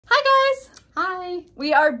Hi!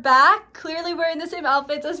 We are back, clearly wearing the same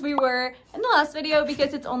outfits as we were in the last video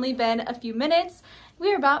because it's only been a few minutes.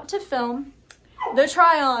 We are about to film the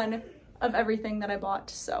try-on of everything that I bought,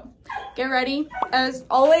 so get ready. As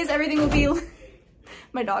always, everything will be...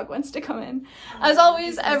 My dog wants to come in. As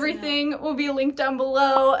always, everything will be linked down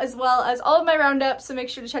below, as well as all of my roundups, so make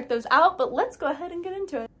sure to check those out, but let's go ahead and get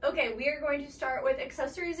into it. Okay, we are going to start with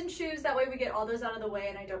accessories and shoes. That way we get all those out of the way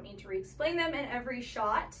and I don't need to re-explain them in every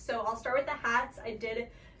shot. So I'll start with the hats. I did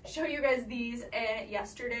show you guys these in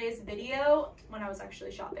yesterday's video when I was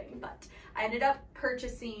actually shopping, but I ended up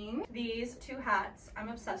purchasing these two hats. I'm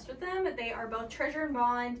obsessed with them. They are both Treasure and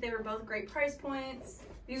Bond. They were both great price points.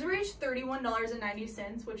 These were each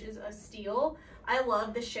 $31.90, which is a steal. I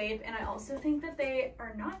love the shape, and I also think that they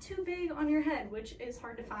are not too big on your head, which is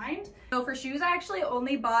hard to find. So for shoes, I actually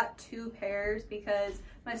only bought 2 pairs because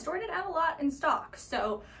my store didn't have a lot in stock.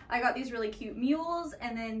 So I got these really cute mules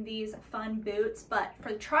and then these fun boots, but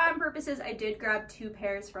for the try-on purposes, I did grab 2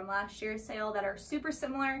 pairs from last year's sale that are super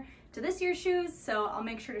similar to this year's shoes, so I'll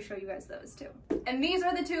make sure to show you guys those too. And these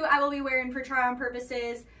are the 2 I will be wearing for try-on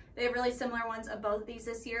purposes. They have really similar ones of both of these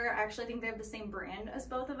this year. I actually think they have the same brand as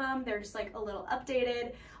both of them. They're just like a little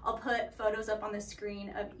updated. I'll put photos up on the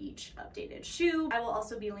screen of each updated shoe. I will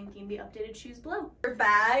also be linking the updated shoes below. For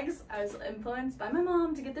bags, I was influenced by my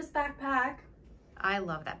mom to get this backpack. I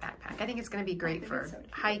love that backpack. I think it's going to be great for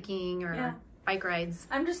hiking or bike rides.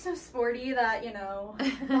 I'm just so sporty that, you know, I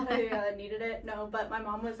thought I needed it. No, but my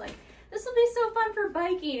mom was like, this will be so fun for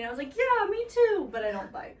biking. And I was like, yeah, me too. But I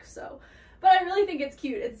don't bike, so. But I really think it's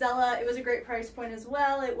cute. It's Zella. It was a great price point as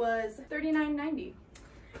well. It was $39.90.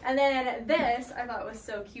 And then this, I thought was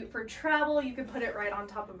so cute for travel. You could put it right on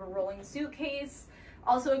top of a rolling suitcase.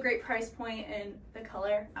 Also a great price point, and the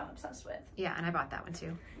color I'm obsessed with. Yeah, and I bought that one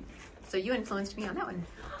too. So you influenced me on that one.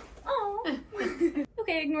 Oh.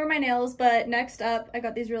 Okay, ignore my nails, but next up, I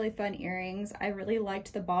got these really fun earrings. I really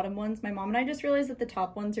liked the bottom ones. My mom and I just realized that the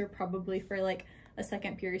top ones are probably for like a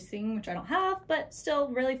second piercing, which I don't have, but still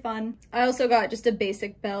really fun. I also got just a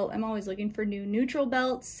basic belt. I'm always looking for new neutral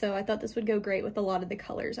belts, so I thought this would go great with a lot of the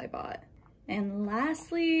colors I bought. And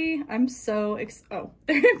lastly, I'm so oh,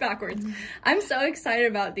 they're backwards. I'm so excited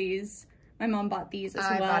about these. My mom bought these as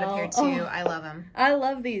well. I bought them here too. I love them. I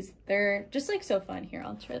love these. They're just like so fun. Here,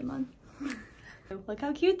 I'll try them on. Look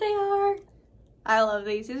how cute they are. I love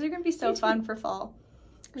these. These are gonna be so fun for fall.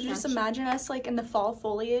 Could you just imagine us like in the fall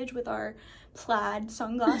foliage with our plaid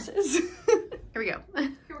sunglasses? Here we go.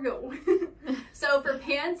 Here we go. So for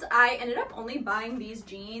pants, I ended up only buying these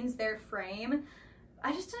jeans. They're frame.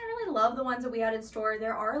 I just didn't really love the ones that we had in store.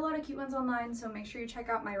 There are a lot of cute ones online, so make sure you check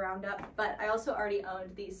out my roundup. But I also already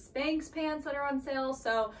owned these Spanx pants that are on sale,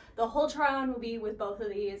 so the whole try-on will be with both of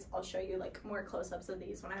these. I'll show you like more close-ups of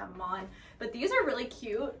these when I have them on. But these are really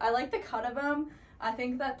cute. I like the cut of them. I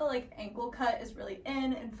think that the like ankle cut is really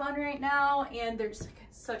in and fun right now, and they're just like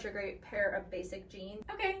such a great pair of basic jeans.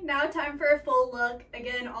 Okay, now time for a full look.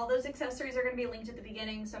 Again, all those accessories are going to be linked at the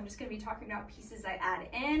beginning, so I'm just going to be talking about pieces I add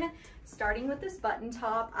in, starting with this button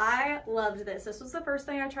top. I loved this. This was the first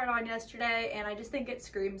thing I tried on yesterday, and I just think it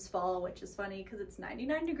screams fall, which is funny because it's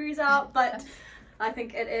 99 degrees out, but I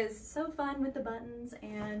think it is so fun with the buttons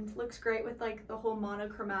and looks great with like the whole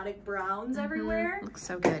monochromatic browns everywhere. Looks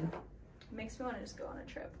so good. Makes me want to just go on a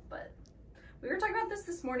trip. But we were talking about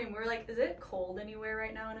this morning. We were like, is it cold anywhere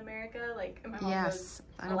right now in America? Like, and my mom goes,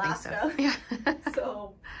 Alaska. I don't think so.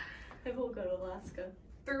 So maybe we'll go to Alaska.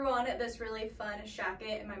 Threw on this really fun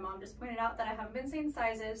shacket, and my mom just pointed out that I haven't been saying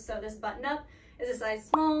sizes. So this button up is a size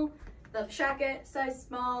small, the shacket size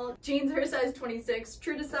small, jeans are a size 26,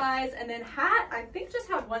 true to size, and then hat I think just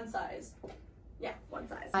have one size. Yeah, one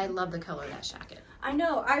size. I love the color of that shacket. I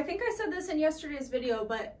know. I think I said this in yesterday's video,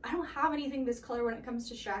 but I don't have anything this color when it comes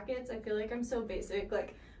to shackets. I feel like I'm so basic,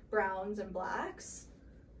 like browns and blacks.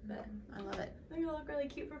 But I love it. I think it'll look really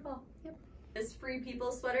cute for fall. Yep. This Free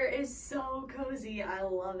People sweater is so cozy. I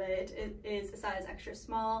love it. It is a size extra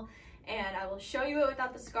small, and I will show you it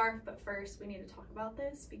without the scarf, but first we need to talk about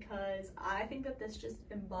this because I think that this just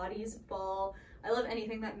embodies fall. I love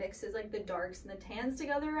anything that mixes like the darks and the tans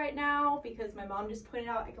together right now because my mom just pointed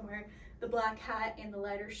out I can wear the black hat and the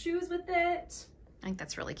lighter shoes with it. I think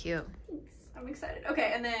that's really cute. Thanks. I'm excited.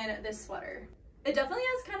 Okay, and then this sweater. It definitely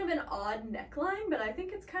has kind of an odd neckline, but I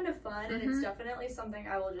think it's kind of fun, and it's definitely something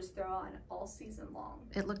I will just throw on all season long.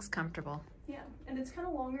 It looks comfortable. Yeah, and it's kind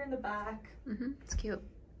of longer in the back. It's cute.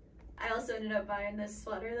 I also ended up buying this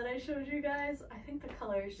sweater that I showed you guys. I think the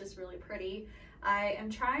color is just really pretty. I am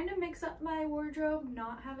trying to mix up my wardrobe,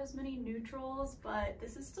 not have as many neutrals, but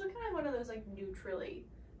this is still kind of one of those like neutrally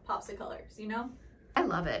pops of colors, you know? I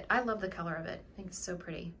love it. I love the color of it. I think it's so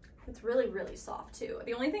pretty. It's really, really soft too.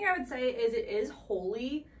 The only thing I would say is it is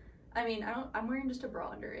holey. I mean, I'm wearing just a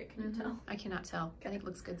bra under it. Can you tell? I cannot tell. I think it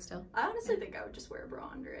looks good still. I honestly think I would just wear a bra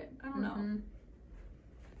under it. I don't know.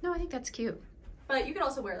 No, I think that's cute. But you could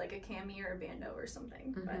also wear like a cami or a bandeau or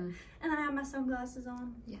something. But, and then I have my sunglasses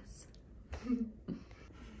on. Yes.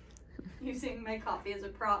 Using my coffee as a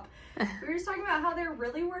prop. We were just talking about how there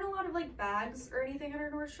really weren't a lot of like bags or anything under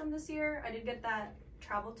Nordstrom this year. I did get that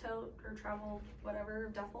travel tote or travel whatever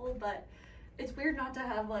duffel, but it's weird not to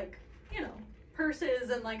have like, you know, purses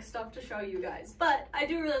and like stuff to show you guys. But I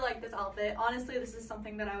do really like this outfit. Honestly, this is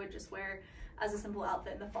something that I would just wear as a simple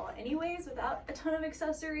outfit in the fall anyways, without a ton of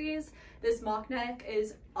accessories. This mock neck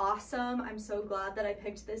is awesome. I'm so glad that I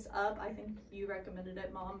picked this up. I think you recommended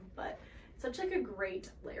it, Mom, but such like a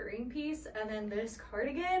great layering piece. And then this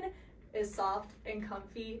cardigan is soft and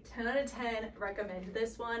comfy. 10 out of 10, recommend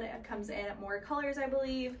this one. It comes in more colors, I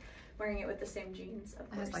believe. Wearing it with the same jeans, of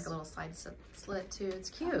course. It has like a little side slit too. It's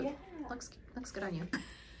cute. Oh, yeah. Looks good on you.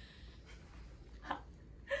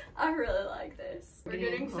 I really like this. We're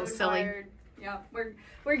getting so silly. tired. Yeah,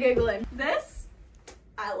 we're giggling. This,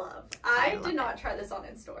 I love. I did not try this on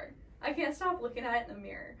in store. I can't stop looking at it in the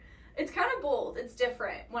mirror. It's kind of bold. It's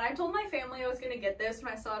different. When I told my family I was going to get this,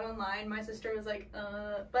 when I saw it online, my sister was like,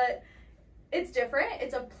 but it's different.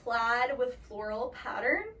 It's a plaid with floral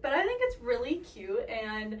pattern, but I think it's really cute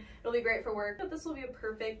and it'll be great for work. But this will be a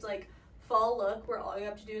perfect like fall look where all you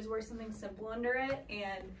have to do is wear something simple under it,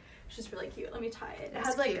 and it's just really cute. Let me tie it. It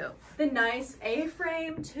has like the nice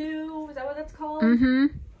A-frame too. Is that what that's called?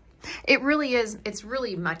 It really is. It's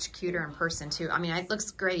really much cuter in person too. I mean, it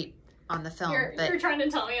looks great on the film. You're trying to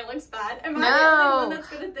tell me it looks bad. Am I the only one that's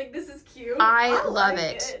gonna think this is cute? I love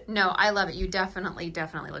it. No, I love it. You definitely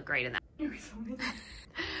look great in that. You're filming.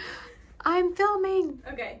 I'm filming.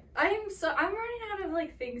 Okay. I'm running out of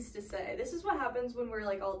like things to say. This is what happens when we're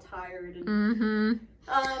like all tired and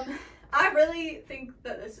I really think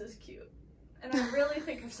that this is cute. And I really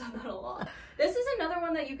think I've said that a lot. This is another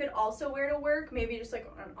one that you could also wear to work, maybe just like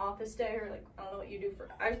on an office day, or like, I don't know what you do for,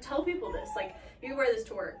 I tell people this, like, you wear this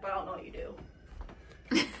to work, but I don't know what you do.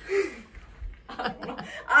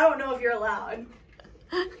 I don't know if you're allowed.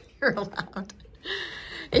 You're allowed.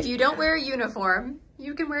 If you don't wear a uniform,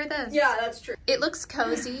 you can wear this. Yeah, that's true. It looks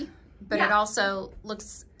cozy, but it also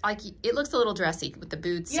looks like, it looks a little dressy with the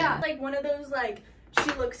boots. Yeah, like one of those, like,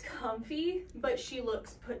 she looks comfy, but she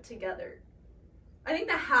looks put together. I think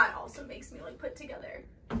the hat also makes me like put together.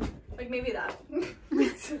 Like maybe that.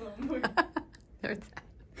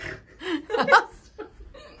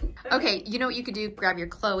 Okay, you know what you could do? Grab your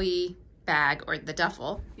Chloe bag or the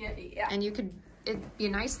duffel. Yeah. And you could, it'd be a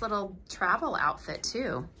nice little travel outfit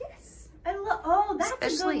too. Yes. I love,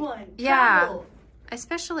 that's a good one. Yeah. Travel.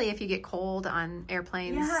 Especially if you get cold on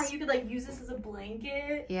airplanes. Yeah, you could like use this as a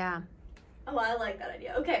blanket. Yeah. Oh, I like that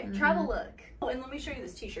idea. Okay, travel look. Oh, and let me show you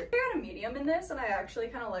this t-shirt. I got a medium in this, and I actually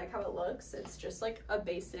kind of like how it looks. It's just like a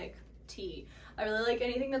basic tee. I really like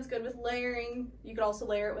anything that's good with layering. You could also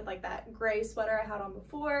layer it with like that gray sweater I had on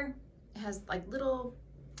before. It has like little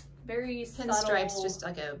very pinstripes, just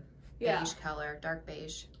like a beige color, dark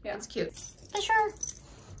beige. Yeah. It's cute. Sure.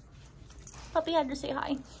 Puppy had to say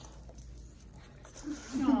hi.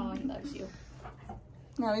 Oh, he loves you.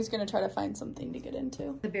 Now he's gonna try to find something to get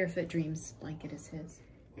into. The Barefoot Dreams blanket is his.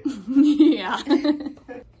 Yeah.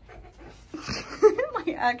 Like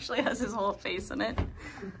actually has his whole face in it.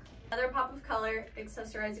 Another pop of color,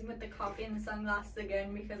 accessorizing with the coffee and the sunglasses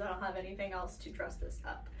again because I don't have anything else to dress this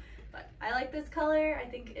up. But I like this color. I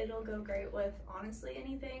think it'll go great with honestly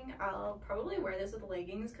anything. I'll probably wear this with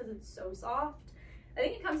leggings because it's so soft. I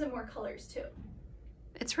think it comes in more colors too.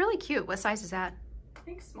 It's really cute. What size is that? I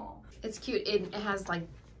think small. It's cute. It has like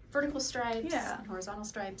vertical stripes, and horizontal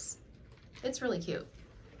stripes. It's really cute.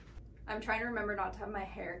 I'm trying to remember not to have my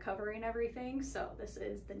hair covering everything, so this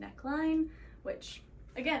is the neckline, which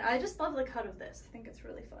again, I just love the cut of this. I think it's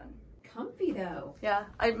really fun. Comfy though. Yeah,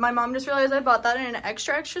 my mom just realized I bought that in an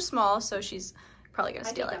extra small, so she's probably gonna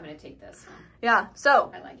steal it. I think I'm gonna take this one. Yeah,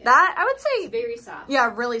 so I like it. That I would say it's very soft.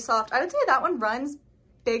 Yeah, really soft. I would say that one runs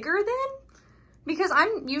bigger than, because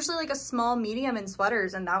I'm usually like a small medium in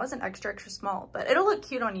sweaters, and that was an extra small, but it'll look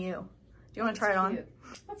cute on you. Do you want to try it on?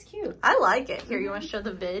 That's cute. I like it. Here, you want to show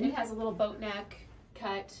the vid? It has a little boat neck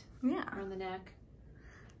cut around the neck.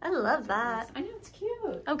 I love that. I know, it's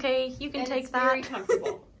cute. Okay, you can take that. It's very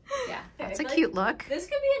comfortable. Yeah, that's a cute look. This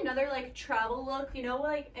could be another like travel look, you know,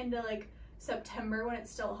 like into like September when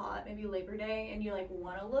it's still hot, maybe Labor Day, and you like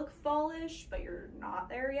want to look fallish, but you're not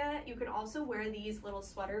there yet. You can also wear these little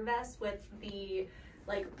sweater vests with the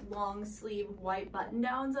like long sleeve white button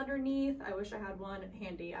downs underneath. I wish I had one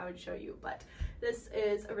handy, I would show you, but this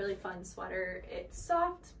is a really fun sweater. It's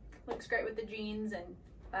soft, looks great with the jeans and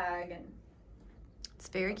bag, and it's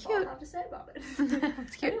very that's cute. all I have to say about it.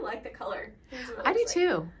 It's cute. I do like the color. I do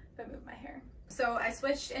too. If I move my hair. So I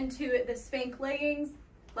switched into the Spank leggings.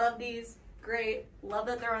 Love these, great. Love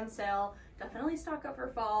that they're on sale. Definitely stock up for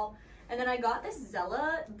fall. And then I got this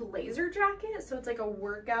Zella blazer jacket. So it's like a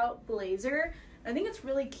workout blazer. I think it's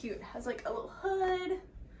really cute. It has like a little hood.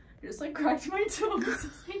 I just like cracked my toes.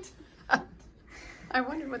 I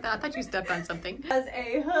wondered what that, I thought you stepped on something. It has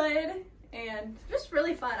a hood and just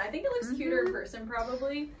really fun. I think it looks cuter in person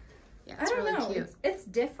probably. Yeah, it's really cute. It's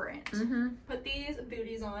different. Put these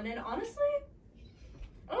booties on, and honestly,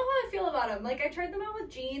 I don't know how I feel about them. Like, I tried them out with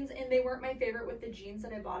jeans and they weren't my favorite with the jeans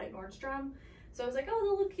that I bought at Nordstrom. So I was like, oh,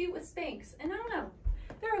 they'll look cute with Spanx. And I don't know.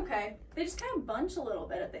 They're okay. They just kind of bunch a little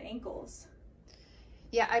bit at the ankles.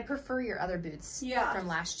 Yeah, I prefer your other boots from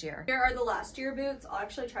last year. Here are the last year boots. I'll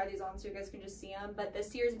actually try these on so you guys can just see them. But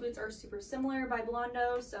this year's boots are super similar by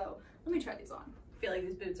Blondo. So let me try these on. I feel like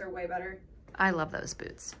these boots are way better. I love those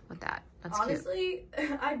boots with that. That's honestly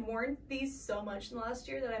cute. I've worn these so much in the last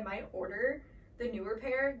year that I might order the newer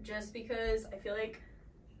pair just because I feel like,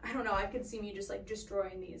 I don't know, I could see me just like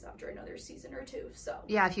destroying these after another season or two. So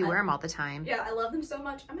yeah, if you wear them all the time. Yeah, I love them so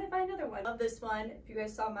much. I might buy another one. I love this one. If you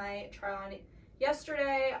guys saw my try on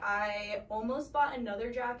yesterday, I almost bought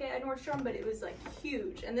another jacket at Nordstrom, but it was like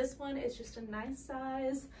huge. And this one is just a nice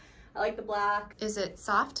size. I like the black. Is it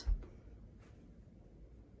soft?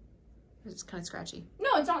 It's kind of scratchy.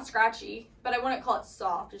 No, it's not scratchy, but I wouldn't call it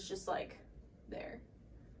soft. It's just like there.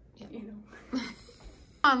 Yeah. You know. Come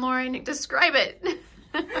on, Lauren, describe it.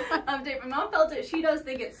 My mom felt it. She does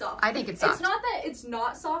think it's soft. I think it's soft. It's not that it's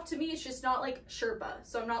not soft to me. It's just not like Sherpa.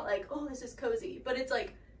 So I'm not like, oh, this is cozy. But it's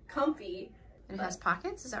like comfy. And it has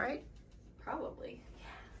pockets, is that right? Probably.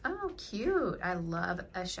 Oh, cute. I love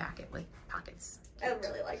a jacket with pockets. Cute. I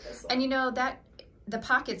really like this one. And you know that the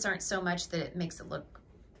pockets aren't so much that it makes it look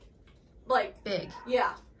like big.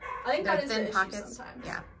 Yeah. I think that is thin the pockets. issue sometimes.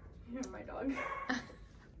 Yeah. My dog.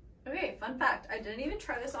 Okay, fun fact. I didn't even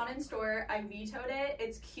try this on in store. I vetoed it.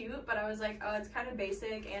 It's cute, but I was like, oh, it's kind of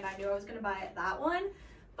basic, and I knew I was going to buy that one,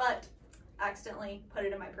 but accidentally put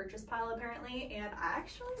it in my purchase pile apparently, and I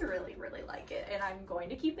actually really, really like it, and I'm going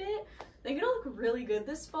to keep it. I think it'll look really good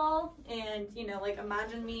this fall, and, you know, like,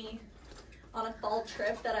 imagine me on a fall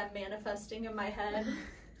trip that I'm manifesting in my head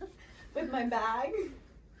with my bag.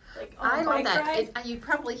 Like, I love that. You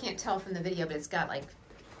probably can't tell from the video, but it's got, like,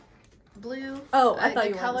 blue. Oh, I thought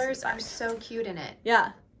the colors are so cute in it.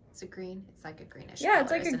 Yeah. It's a green. It's like a greenish. Yeah,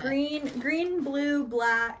 color, it's like a green, blue,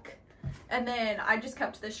 black, and then I just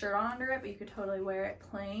kept the shirt on under it, but you could totally wear it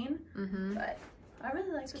plain. But I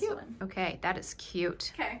really like this one. Okay, that is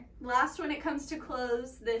cute. Okay, last when it comes to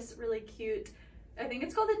clothes, this really cute. I think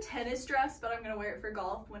it's called a tennis dress, but I'm gonna wear it for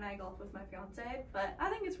golf when I golf with my fiance. But I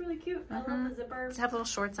think it's really cute. I love the zipper. Does it have little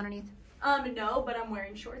shorts underneath? No, but I'm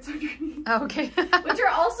wearing shorts underneath. Oh, okay. Which are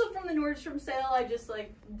also from the Nordstrom sale. I just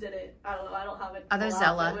like did it. I don't know. I don't have it. Oh, there's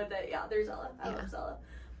Zella. With it. Yeah, there's Zella. I love Zella.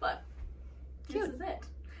 But cute. This is it.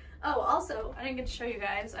 Oh, also, I didn't get to show you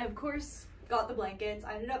guys. I of course got the blankets.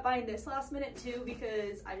 I ended up buying this last minute too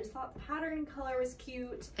because I just thought the pattern and color was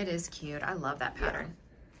cute. It is cute. I love that pattern.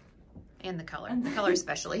 Yeah. And the color. The color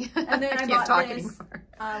especially. And then I can't bought talk this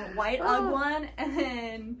anymore. white UGG one, and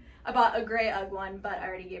then I bought a gray UGG one, but I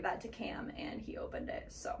already gave that to Cam and he opened it.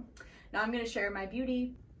 So now I'm gonna share my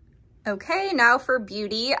beauty. Okay, now for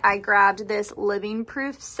beauty, I grabbed this Living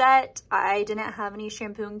Proof set. I didn't have any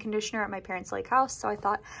shampoo and conditioner at my parents' lake house, so I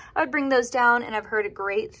thought I would bring those down, and I've heard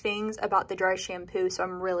great things about the dry shampoo, so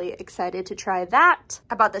I'm really excited to try that.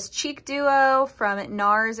 I bought this cheek duo from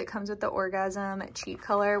NARS. It comes with the Orgasm cheek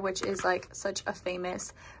color, which is like such a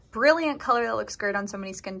famous brilliant color that looks great on so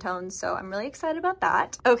many skin tones, so I'm really excited about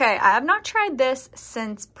that. Okay, I have not tried this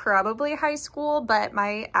since probably high school, but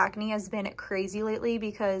my acne has been crazy lately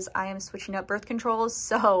because I am switching up birth controls,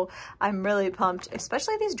 so I'm really pumped,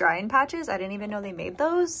 especially these drying patches. I didn't even know they made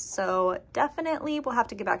those, so definitely we'll have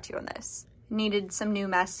to get back to you on this. Needed some new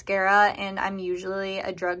mascara, and I'm usually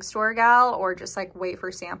a drugstore gal or just like wait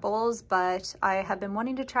for samples, but I have been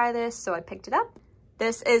wanting to try this, so I picked it up.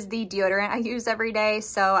 This is the deodorant I use every day,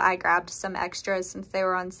 so I grabbed some extras since they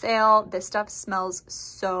were on sale. This stuff smells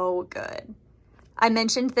so good. I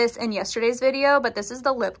mentioned this in yesterday's video, but this is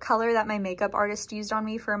the lip color that my makeup artist used on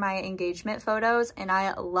me for my engagement photos, and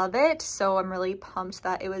I love it. So I'm really pumped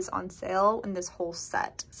that it was on sale in this whole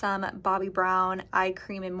set. Some Bobbi Brown eye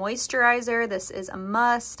cream and moisturizer. This is a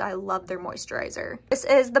must. I love their moisturizer. This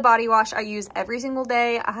is the body wash I use every single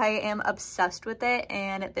day. I am obsessed with it,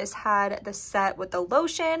 and this had the set with the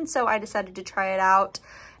lotion, so I decided to try it out.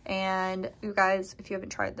 And you guys, if you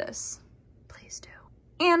haven't tried this, please do.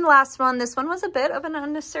 And last one, this one was a bit of an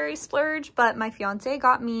unnecessary splurge, but my fiance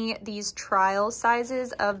got me these trial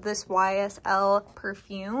sizes of this YSL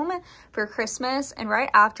perfume for Christmas. And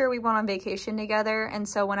right after we went on vacation together, and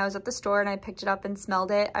so when I was at the store and I picked it up and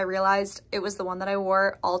smelled it, I realized it was the one that I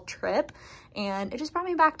wore all trip, and it just brought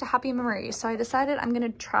me back to happy memories. So I decided I'm gonna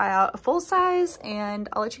try out a full size, and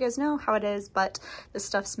I'll let you guys know how it is, but this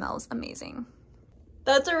stuff smells amazing.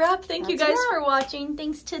 That's a wrap. Thank you guys for watching.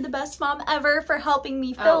 Thanks to the best mom ever for helping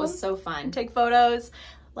me film. Oh, it was so fun. And take photos.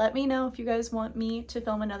 Let me know if you guys want me to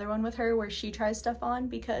film another one with her where she tries stuff on,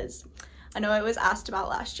 because I know I was asked about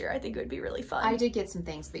last year. I think it would be really fun. I did get some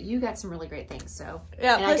things, but you got some really great things. So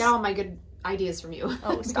yeah, and I got all my good ideas from you.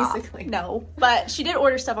 Oh, stop. Basically. No, but she did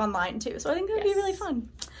order stuff online too, so I think that would be really fun.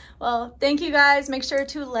 Well, thank you guys. Make sure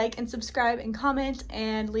to like and subscribe and comment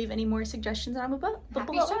and leave any more suggestions down below.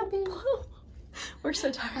 Happy shopping. We're so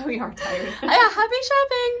tired. We are tired. Yeah, happy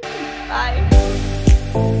shopping. Bye.